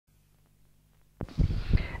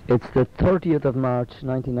It's the 30th of March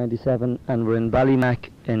 1997 and we're in Ballymac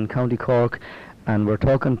in County Cork and we're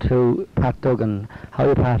talking to Pat Duggan. How are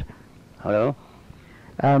you, Pat? Hello?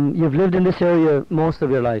 You've lived in this area most of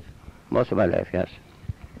your life? Most of my life, yes.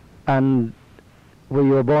 And were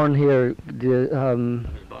you born here? I was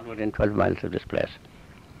born within 12 miles of this place.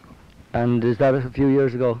 And is that a few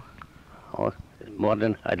years ago? Oh, more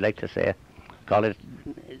than I'd like to say. Call it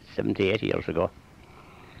 70, 80 years ago.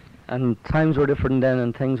 And times were different then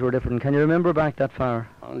and things were different. Can you remember back that far?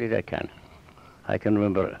 Only that I can. I can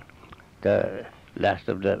remember the last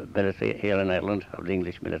of the military here in Ireland, of the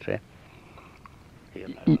English military.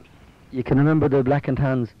 You can remember the Black and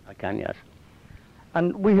Tans? I can, yes.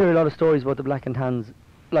 And we hear a lot of stories about the Black and Tans.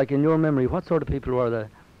 Like, in your memory, what sort of people were they?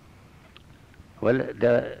 Well,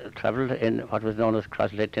 they travelled in what was known as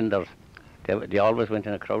cross-lit tinders. They always went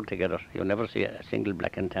in a crowd together. You'll never see a single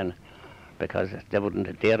Black and Tan, because they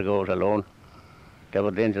wouldn't dare go out alone. They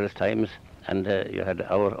were dangerous times, and you had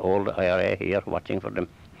our old IRA here watching for them.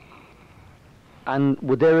 And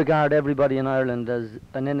would they regard everybody in Ireland as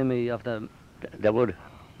an enemy of them? They would.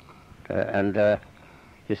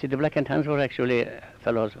 You see, the Black and Tans were actually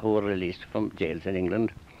fellows who were released from jails in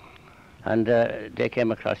England. And they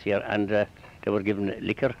came across here and they were given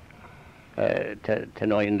liquor to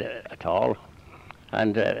no end at all.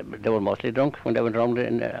 And they were mostly drunk when they went round,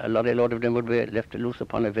 and a load of them would be left loose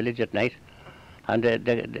upon a village at night. And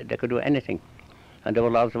they could do anything. And they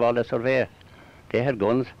were lords of all the survey. They had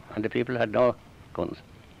guns, and the people had no guns.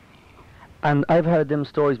 And I've heard them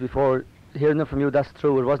stories before. Hearing them from you, that's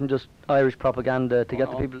true. It wasn't just Irish propaganda to get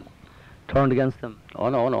the people turned against them. Oh,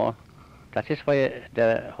 no. That is why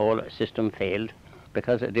the whole system failed,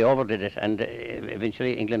 because they overdid it, and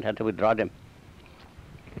eventually England had to withdraw them.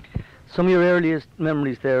 Some of your earliest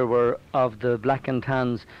memories there were of the Black and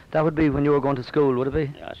Tans. That would be when you were going to school, would it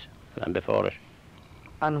be? Yes, and before it.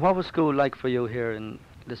 And what was school like for you here in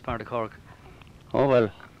this part of Cork? Oh, well,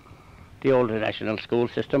 the old national school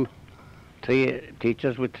system. 3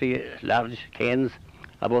 teachers with 3 large canes,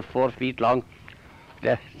 about 4 feet long.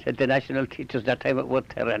 The national teachers that time were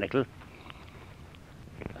tyrannical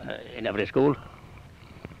in every school.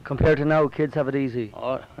 Compared to now, kids have it easy.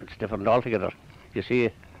 Oh, it's different altogether. You see,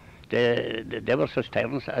 they were such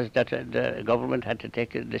tyrants as that the government had to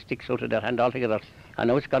take the sticks out of their hand altogether. And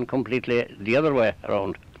now it's gone completely the other way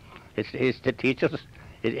around. It's the teachers,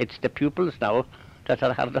 it's the pupils now that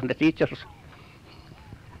are hard on the teachers.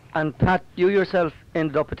 And Pat, you yourself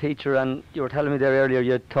ended up a teacher, and you were telling me there earlier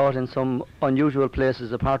you taught in some unusual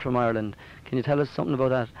places apart from Ireland. Can you tell us something about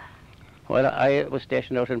that? Well, I was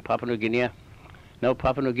stationed out in Papua New Guinea. Now,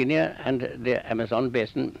 Papua New Guinea and the Amazon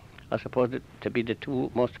basin are supposed to be the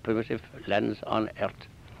 2 most primitive lands on earth.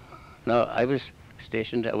 Now, I was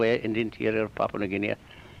stationed away in the interior of Papua New Guinea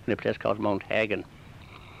in a place called Mount Hagen.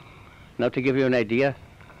 Now, to give you an idea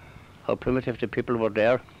how primitive the people were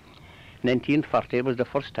there, 1940 was the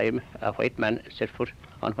first time a white man set foot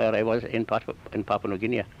on where I was in Papua New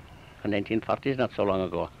Guinea. And 1940 is not so long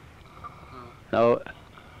ago. Now,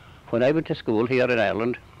 when I went to school here in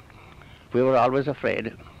Ireland, we were always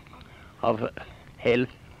afraid of hell,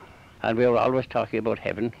 and we were always talking about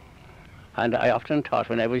heaven. And I often thought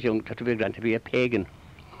when I was young that we were going to be a pagan,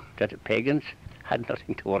 that pagans had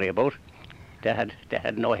nothing to worry about. They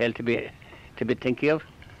had no hell to be thinking of.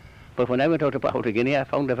 But when I went out to Papua New Guinea, I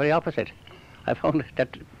found the very opposite. I found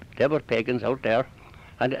that there were pagans out there,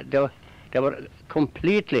 and they were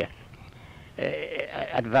completely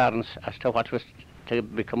at variance as to what was to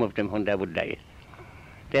become of them when they would die.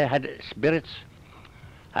 They had spirits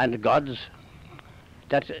and gods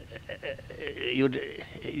that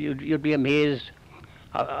you'd be amazed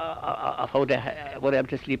of how they were able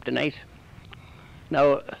to sleep the night.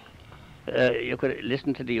 Now, you could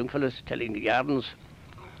listen to the young fellows telling the yarns,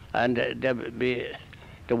 and they would be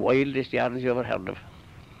the wildest yarns you ever heard of.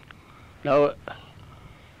 Now,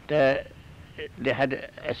 they had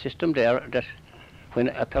a system there that when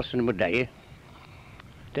a person would die,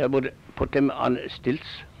 they would put them on stilts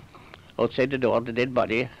outside the door, the dead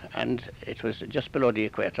body, and it was just below the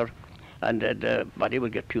equator, and the body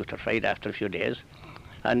would get putrefied after a few days,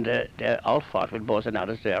 and they all fought with bows and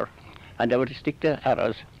arrows there, and they would stick the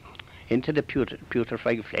arrows into the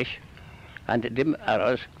putrefied flesh, and them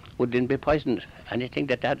arrows would then be poisoned. Anything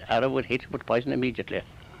that arrow would hit would poison immediately.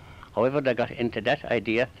 However, they got into that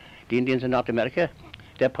idea. The Indians in North America,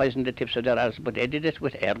 they poisoned the tips of their arrows, but they did it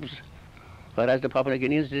with herbs, whereas the Papua New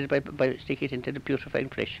Guineans did it by sticking it into the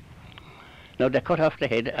putrefied flesh. Now, they cut off the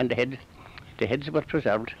head, and the heads were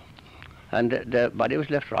preserved, and the body was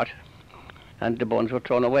left rot, and the bones were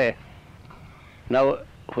thrown away. Now,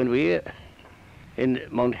 when we in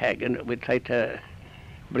Mount Hagen, we tried to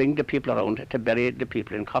bring the people around to bury the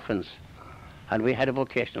people in coffins. And we had a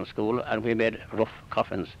vocational school, and we made rough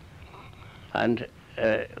coffins. And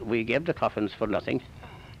we gave the coffins for nothing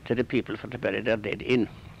to the people for to bury their dead in.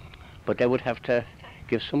 But they would have to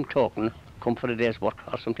give some token, come for a day's work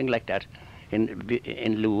or something like that,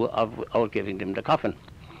 in lieu of our giving them the coffin.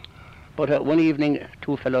 But one evening,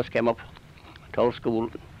 two fellows came up to our school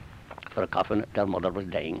for a coffin. Their mother was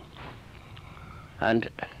dying. And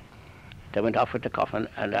they went off with the coffin,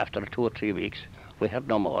 and after 2 or 3 weeks, we heard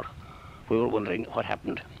no more. We were wondering what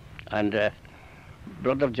happened. And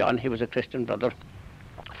Brother John, he was a Christian brother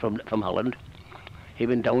from Holland. He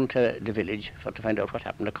went down to the village to find out what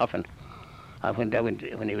happened to the coffin. And when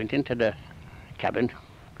he went into the cabin,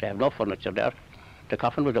 they have no furniture there. The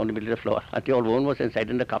coffin was on the middle of the floor, and the old woman was inside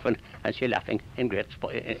in the coffin, and she laughing in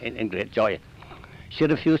great joy. She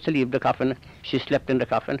refused to leave the coffin. She slept in the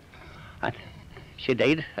coffin, and she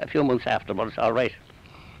died a few months afterwards, all right.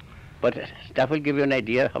 But that will give you an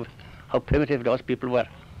idea of how primitive those people were.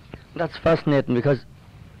 That's fascinating, because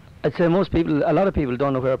I'd say most people, a lot of people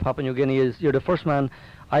don't know where Papua New Guinea is. You're the first man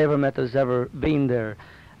I ever met that's ever been there.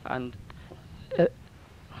 And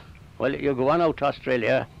well, you go on out to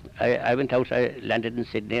Australia. I went out, I landed in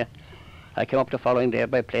Sydney. I came up the following day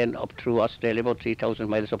by plane up through Australia, about 3,000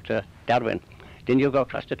 miles up to Darwin. Then you go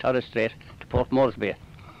across the Torres Strait to Port Moresby.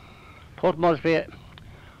 Port Moresby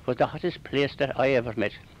was the hottest place that I ever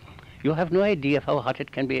met. You have no idea of how hot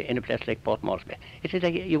it can be in a place like Port Moresby. It is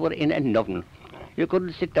like you were in an oven. You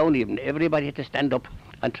couldn't sit down even. Everybody had to stand up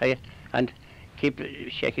and try and keep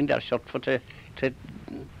shaking their shirt to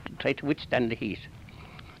try to withstand the heat.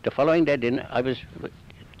 The following day then, I was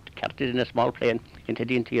carted in a small plane into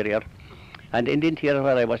the interior. And in the interior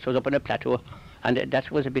where I was up on a plateau, and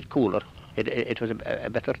that was a bit cooler. It was a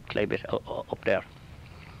better climate up there.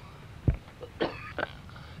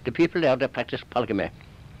 The people there, they practice polygamy.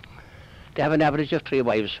 They have an average of 3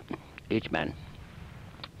 wives, each man.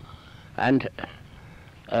 And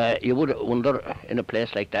you would wonder in a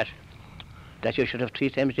place like that you should have 3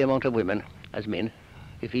 times the amount of women as men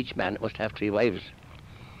if each man was to have 3 wives.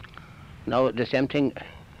 Now, the same thing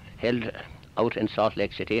held out in Salt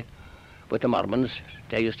Lake City with the Mormons.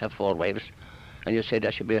 They used to have 4 wives, and you say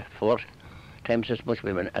there should be 4 times as much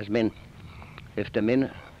women as men. If a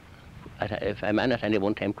man at any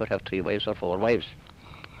one time could have 3 wives or 4 wives.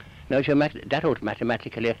 Now, if you make that out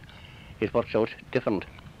mathematically, it works out different.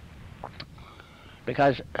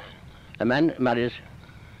 Because a man marries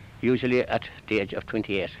usually at the age of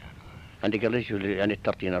 28, and the girl is usually only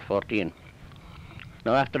 13 or 14.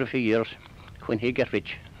 Now, after a few years, when he gets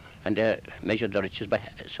rich, and they measure the riches by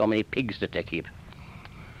so many pigs that they keep,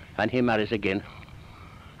 and he marries again,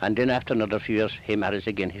 and then after another few years, he marries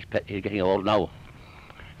again. He's getting old now.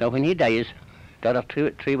 Now, when he dies, there are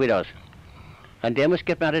 3 widows, and they must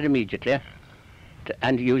get married immediately,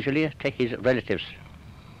 and usually to his relatives.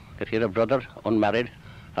 If you're a brother unmarried,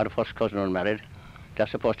 or a first cousin unmarried, they're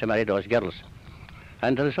supposed to marry those girls.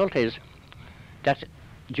 And the result is that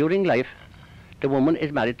during life, the woman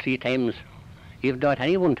is married 3 times, even though at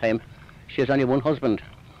any one time she has only one husband,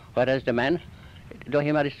 whereas the man, though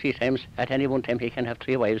he marries 3 times, at any one time he can have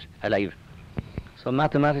 3 wives alive. So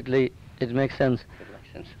mathematically, it makes sense. It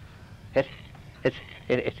makes sense.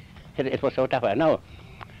 It was so that way. Now,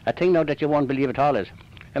 a thing now that you won't believe at all is,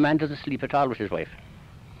 a man doesn't sleep at all with his wife,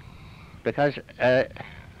 because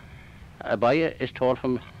a boy is told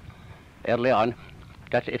from early on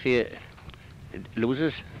that if he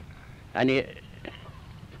loses any,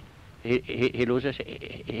 he loses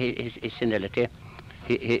his senility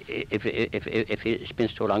if he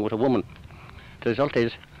spends too long with a woman. The result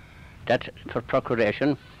is that for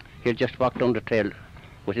procreation, he'll just walk down the trail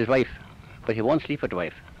with his wife, but he won't sleep with the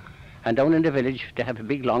wife. And down in the village, they have a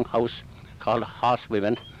big long house called Horse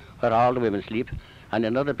Women, where all the women sleep, and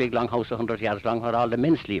another big long house 100 yards long where all the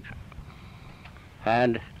men sleep.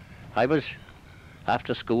 And I was,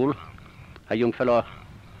 after school, a young fellow.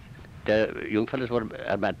 The young fellows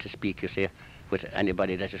are mad to speak, you see, with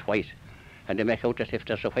anybody that is white. And they make out that if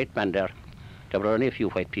there's a white man there were only a few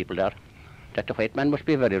white people there, that the white man must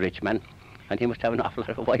be a very rich man, and he must have an awful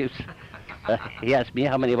lot of wives. He asked me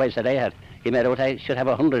how many wives that I had. He made out I should have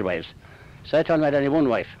 100 wives. So I told him I had only 1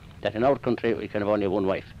 wife, that in our country we can have only 1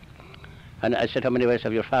 wife. And I said, how many wives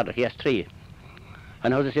have your father? He has 3.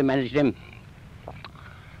 And how does he manage them?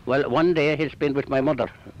 Well, one day he'll spend with my mother.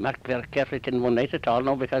 Not very carefully till one night at all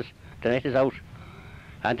now, because the night is out.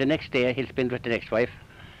 And the next day he'll spend with the next wife,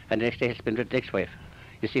 and the next day he'll spend with the next wife.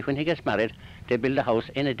 You see, when he gets married, they build a house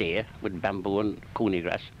in a day with bamboo and coney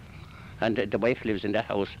grass. And the wife lives in that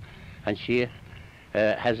house, and she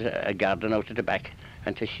has a garden out at the back,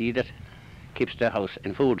 and to she that keeps the house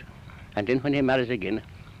and food. And then when he marries again,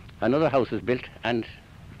 another house is built, and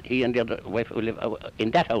he and the other wife will live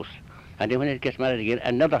in that house. And then when he gets married again,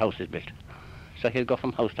 another house is built. So he'll go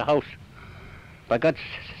from house to house. By God,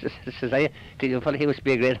 says I, the young fellow, he must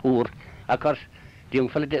be a great whore. Of course, the young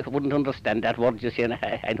fellow wouldn't understand that word, you see, and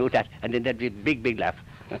I know that. And then there'd be a big, big laugh.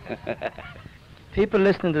 People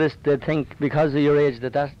listening to this, they think because of your age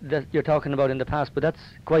that you're talking about in the past, but that's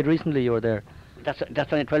quite recently you were there.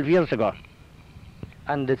 That's only 12 years ago.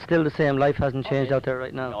 And it's still the same, life hasn't changed out there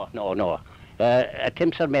right now? No.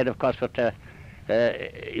 Attempts are made, of course, but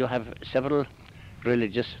you have several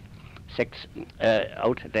religious sects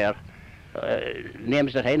out there.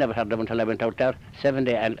 Names that I never heard of until I went out there.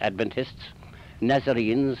 Seventh-day Adventists,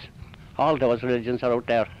 Nazarenes, all those religions are out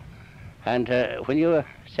there. And when you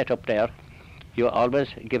set up there, you always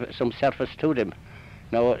give some service to them.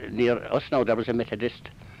 Now, near us now, there was a Methodist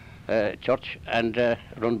church, and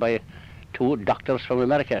run by 2 doctors from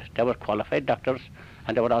America. They were qualified doctors,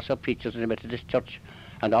 and they were also preachers in the Methodist church.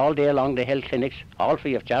 And all day long they held clinics, all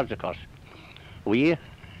free of charge, of course. We,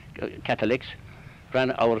 Catholics,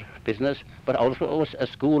 ran our business, but also it was a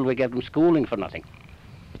school. We gave them schooling for nothing.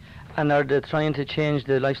 And are they trying to change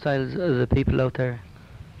the lifestyles of the people out there?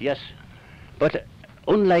 Yes, but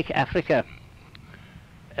unlike Africa,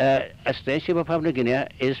 a strange thing about Papua New Guinea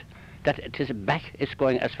is that it is back, it's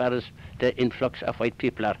going as far as the influx of white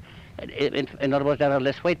people are. In other words, there are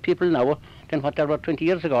less white people now than what there were 20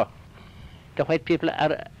 years ago. The white people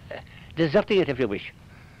are deserting it, if you wish.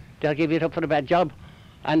 They're giving it up for a bad job.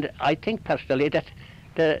 And I think personally that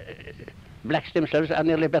the blacks themselves are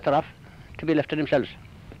nearly better off to be left to themselves.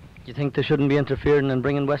 You think they shouldn't be interfering and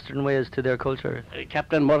bringing Western ways to their culture?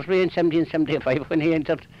 Captain Moresby in 1775, when he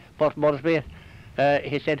entered Port Moresby,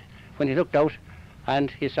 he said, when he looked out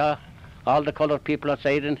and he saw all the coloured people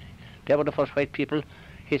outside, and they were the first white people,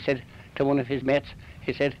 he said to one of his mates,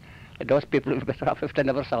 he said, those people would be better off if they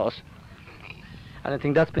never saw us. And I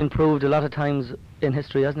think that's been proved a lot of times in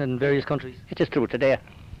history, hasn't it, in various countries? It is true today.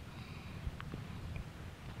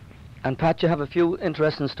 And Pat, you have a few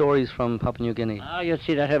interesting stories from Papua New Guinea. You'll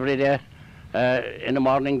see that every day. In the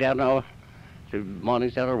morning there now, the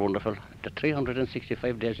mornings there are wonderful. The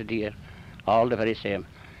 365 days a year, all the very same.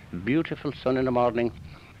 Beautiful sun in the morning,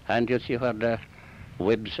 and you'll see where the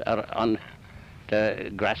webs are on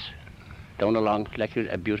the grass down along, like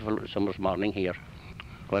a beautiful summer's morning here.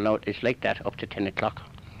 Well, now, it's like that up to 10 o'clock.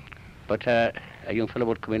 But a young fellow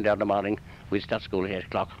would come in there in the morning. We'd start school at 8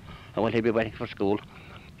 o'clock. And while he'd be waiting for school,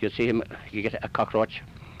 you'd see him, you get a cockroach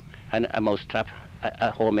and a mouse trap,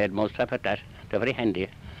 a homemade mouse trap at that. They're very handy.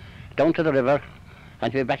 Down to the river,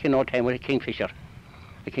 and he'll be back in no time with a kingfisher.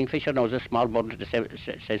 The kingfisher knows a small bird the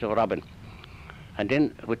size of a robin. And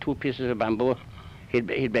then, with 2 pieces of bamboo,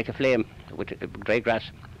 he'd make a flame with dry grass.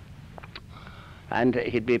 And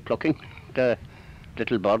he'd be plucking the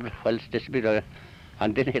little bird whilst this would be there.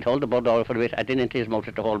 And then he'd hold the bird over for a bit, and then into his mouth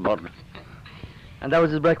at the whole bird. And that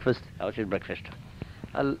was his breakfast? That was his breakfast.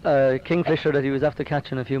 A kingfisher that he was after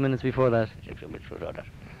catching a few minutes before that? A few minutes before that.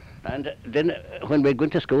 And then, when we'd go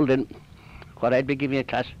into school, then, where I'd be giving a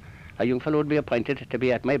class, a young fellow would be appointed to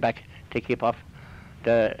be at my back to keep off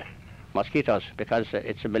the mosquitoes, because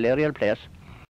it's a malarial place.